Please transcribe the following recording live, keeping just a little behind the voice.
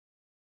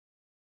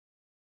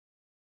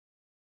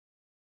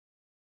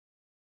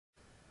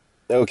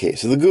Okay,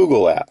 so the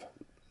Google app.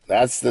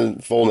 That's the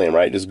full name,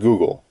 right? Just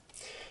Google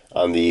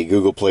on the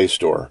Google Play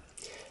Store.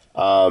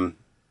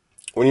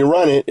 When you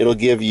run it, it'll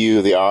give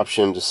you the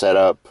option to set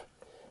up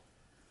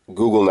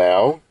Google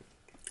Now,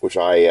 which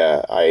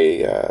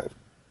I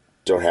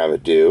don't have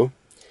it do.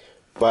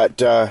 But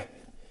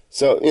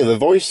so the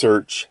voice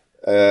search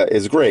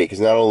is great because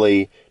not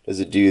only does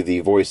it do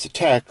the voice to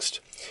text,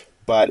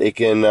 but it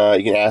can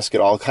you can ask it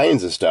all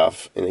kinds of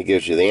stuff, and it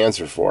gives you the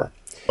answer for.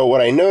 But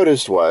what I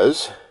noticed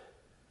was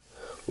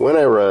when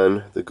I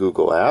run the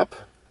Google app,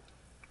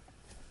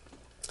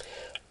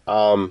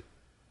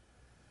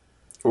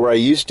 where I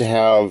used to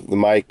have the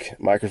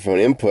microphone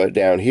input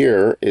down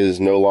here is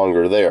no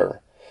longer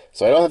there.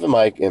 So I don't have a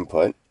mic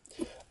input.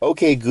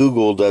 OK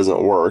Google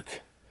doesn't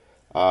work.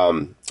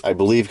 I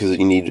believe because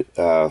you need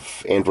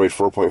Android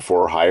 4.4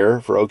 or higher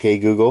for OK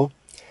Google.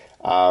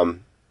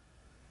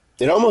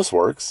 It almost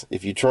works.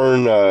 If you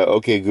turn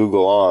OK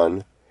Google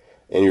on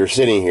and you're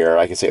sitting here,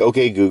 I can say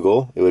OK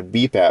Google. It would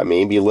beep at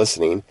me, be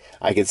listening.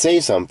 I could say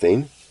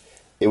something.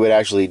 It would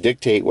actually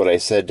dictate what I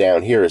said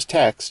down here as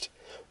text.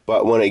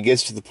 But when it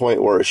gets to the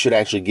point where it should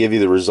actually give you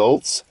the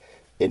results,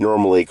 it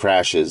normally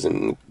crashes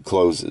and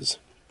closes.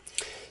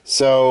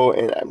 So,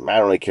 and I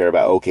don't really care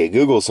about OK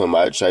Google so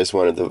much. I just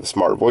wanted the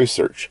smart voice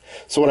search.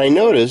 So what I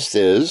noticed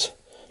is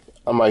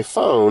on my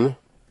phone,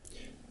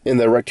 in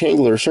the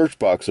rectangular search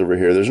box over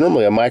here, there's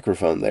normally a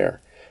microphone there.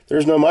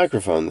 There's no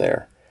microphone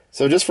there.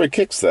 So just for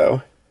kicks,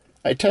 though,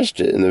 I touched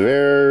it in the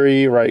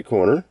very right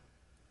corner.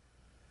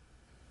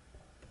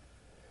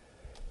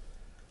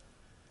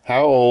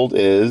 How old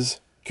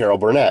is Carol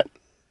Burnett?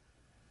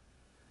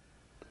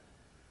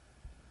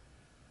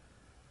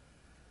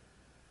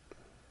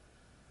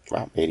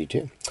 Wow,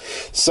 82.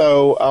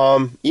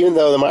 So even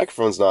though the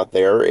microphone's not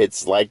there,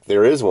 it's like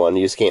there is one.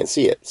 You just can't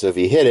see it. So if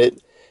you hit it,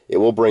 it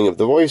will bring up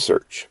the voice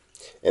search.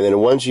 And then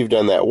once you've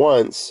done that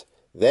once,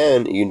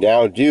 then you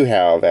now do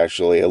have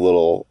actually a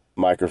little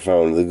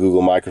microphone, the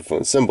Google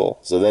microphone symbol.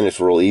 So then it's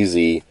real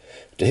easy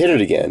to hit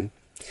it again.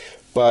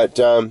 But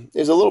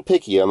it's a little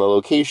picky on the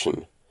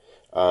location.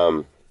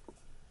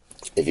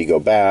 If you go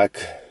back,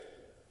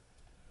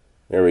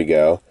 there we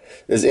go.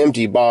 This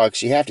empty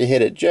box, you have to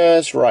hit it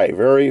just right,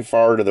 very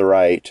far to the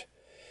right,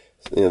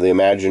 the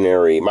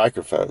imaginary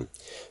microphone.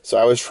 So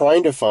I was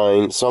trying to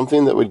find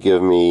something that would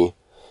give me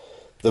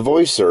the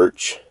voice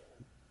search,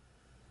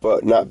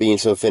 but not being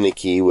so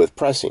finicky with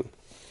pressing.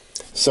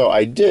 So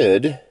I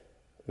did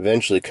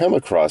eventually come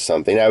across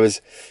something. I was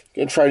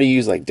going to try to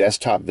use like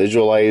Desktop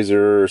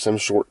Visualizer or some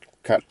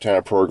shortcut kind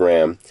of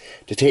program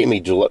to take me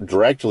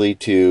directly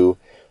to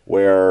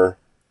where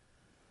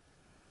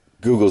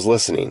Google's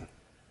listening.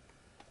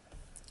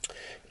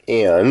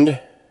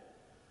 And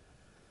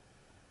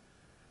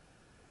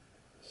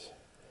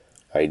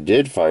I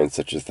did find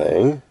such a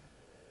thing.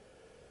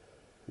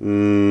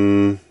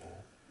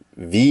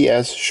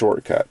 VS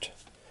Shortcut.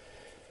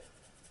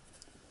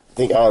 I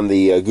think on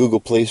the Google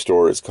Play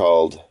Store it's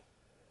called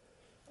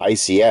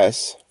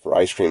ICS for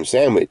Ice Cream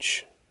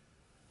Sandwich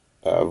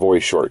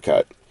voice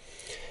shortcut.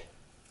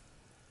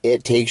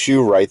 It takes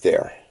you right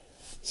there.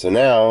 So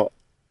now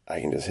I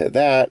can just hit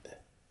that.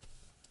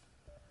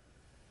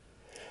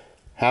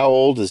 How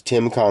old is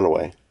Tim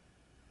Conway?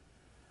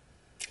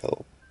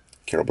 Oh,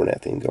 Carol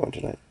Burnett theme going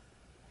tonight.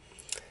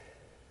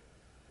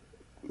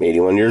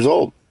 81 years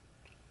old.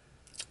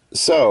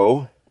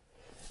 So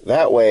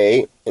that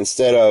way,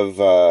 instead of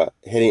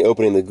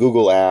opening the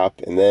Google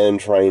app and then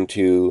trying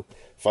to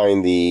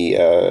find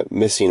the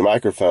missing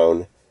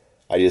microphone,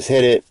 I just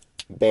hit it,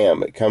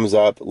 bam, it comes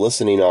up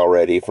listening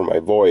already for my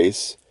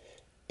voice,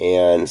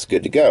 and it's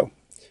good to go.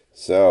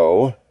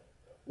 So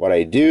what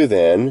I do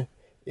then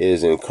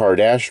is in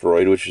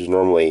dashdroid, which is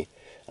normally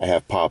I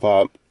have pop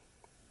up,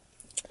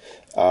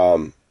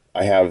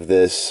 I have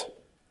this,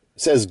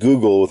 it says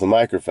Google with a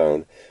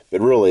microphone, but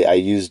really I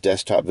use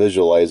Desktop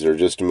Visualizer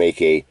just to make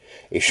a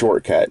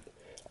shortcut.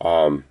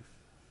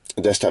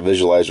 Desktop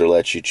Visualizer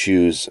lets you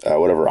choose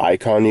whatever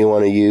icon you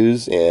want to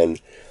use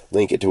and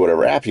link it to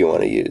whatever app you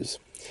want to use.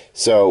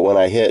 So when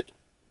I hit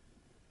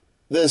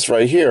this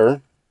right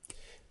here,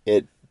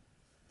 it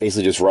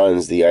basically just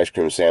runs the ice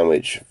cream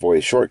sandwich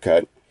voice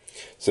shortcut.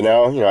 So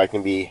now,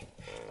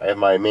 I have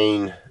my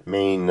main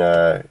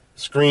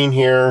screen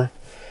here.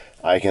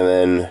 I can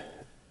then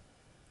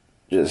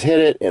just hit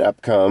it and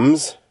up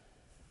comes.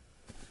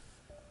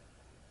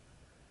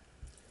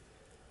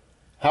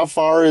 How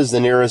far is the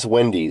nearest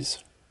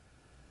Wendy's?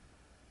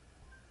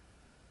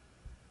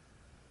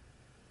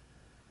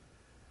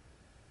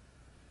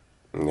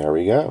 And there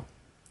we go.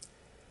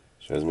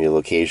 Shows me a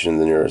location of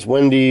the nearest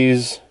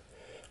Wendy's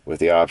with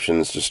the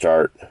options to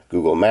start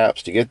Google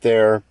Maps to get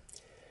there.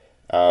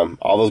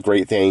 All those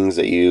great things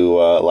that you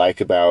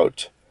like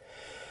about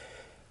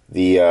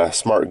the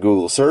smart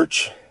Google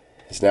search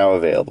is now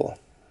available.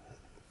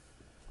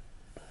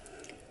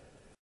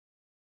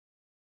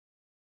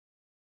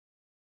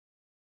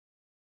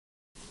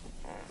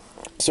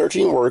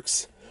 Searching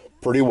works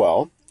pretty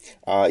well.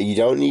 You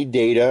don't need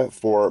data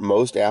for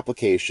most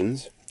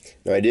applications.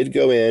 Now I did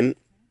go in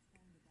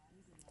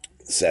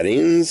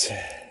settings,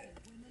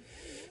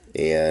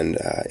 and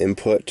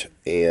input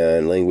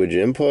and language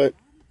input.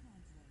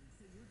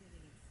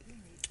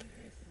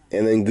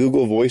 And then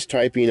Google voice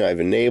typing I've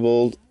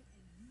enabled.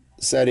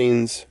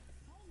 Settings.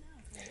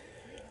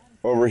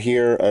 Over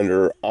here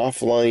under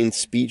offline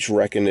speech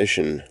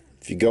recognition.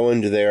 If you go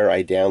into there,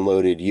 I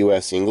downloaded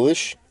US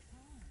English.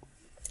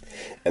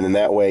 And then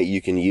that way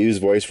you can use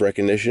voice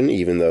recognition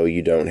even though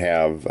you don't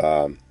have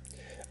a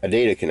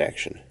data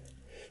connection.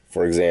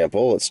 For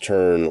example, let's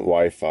turn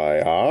Wi-Fi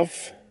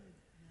off.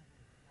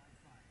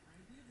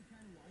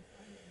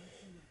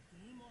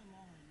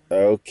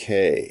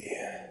 Okay.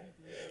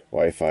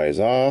 Wi-Fi is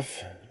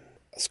off.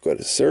 Let's go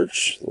to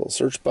search, the little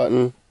search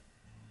button.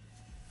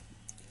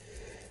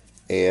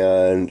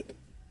 And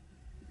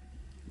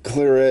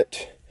clear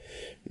it.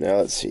 Now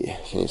let's see.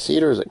 Can you see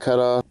it or is it cut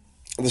off?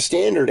 The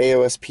standard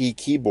AOSP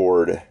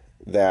keyboard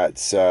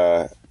that's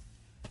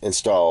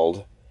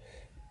installed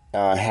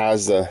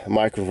has the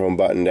microphone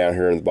button down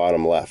here in the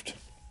bottom left.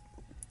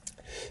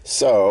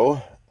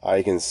 So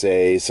I can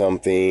say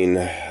something.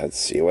 Let's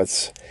see.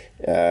 What's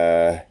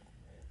it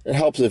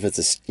helps if it's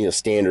a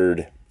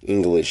standard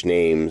English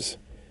names.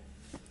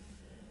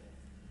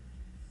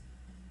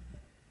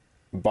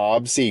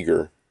 Bob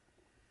Seger.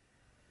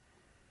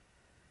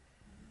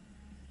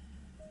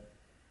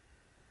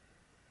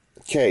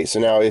 Okay, so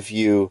now if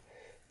you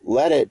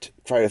let it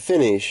try to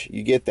finish,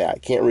 you get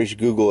that. Can't reach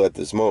Google at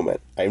this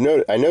moment. I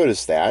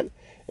noticed that,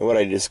 and what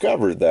I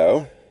discovered,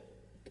 though,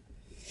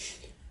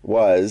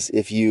 was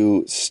if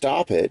you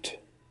stop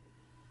it,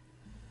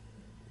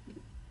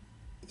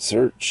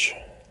 search,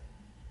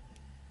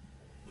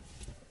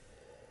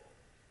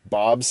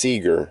 Bob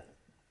Seger,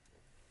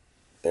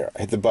 there,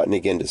 I hit the button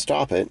again to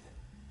stop it,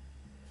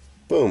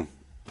 boom,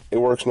 it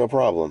works no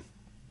problem.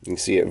 You can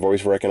see it,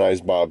 voice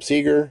recognized Bob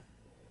Seger.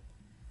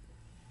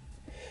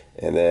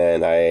 And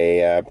then I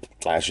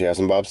actually have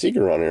some Bob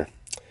Seger on here.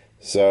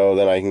 So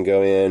then I can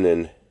go in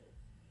and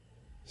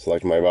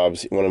select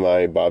one of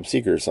my Bob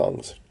Seger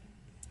songs.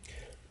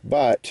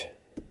 But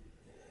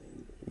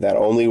that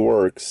only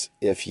works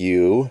if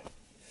you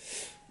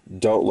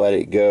don't let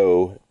it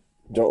go,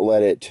 don't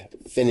let it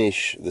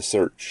finish the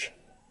search.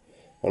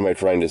 What am I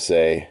trying to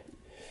say?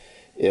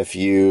 If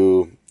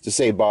you just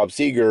say Bob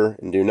Seger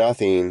and do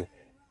nothing,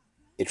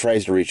 it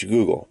tries to reach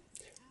Google.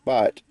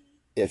 But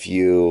if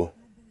you,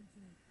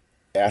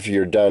 after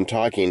you're done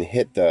talking,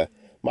 hit the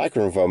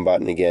microphone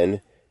button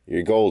again,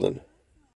 you're golden.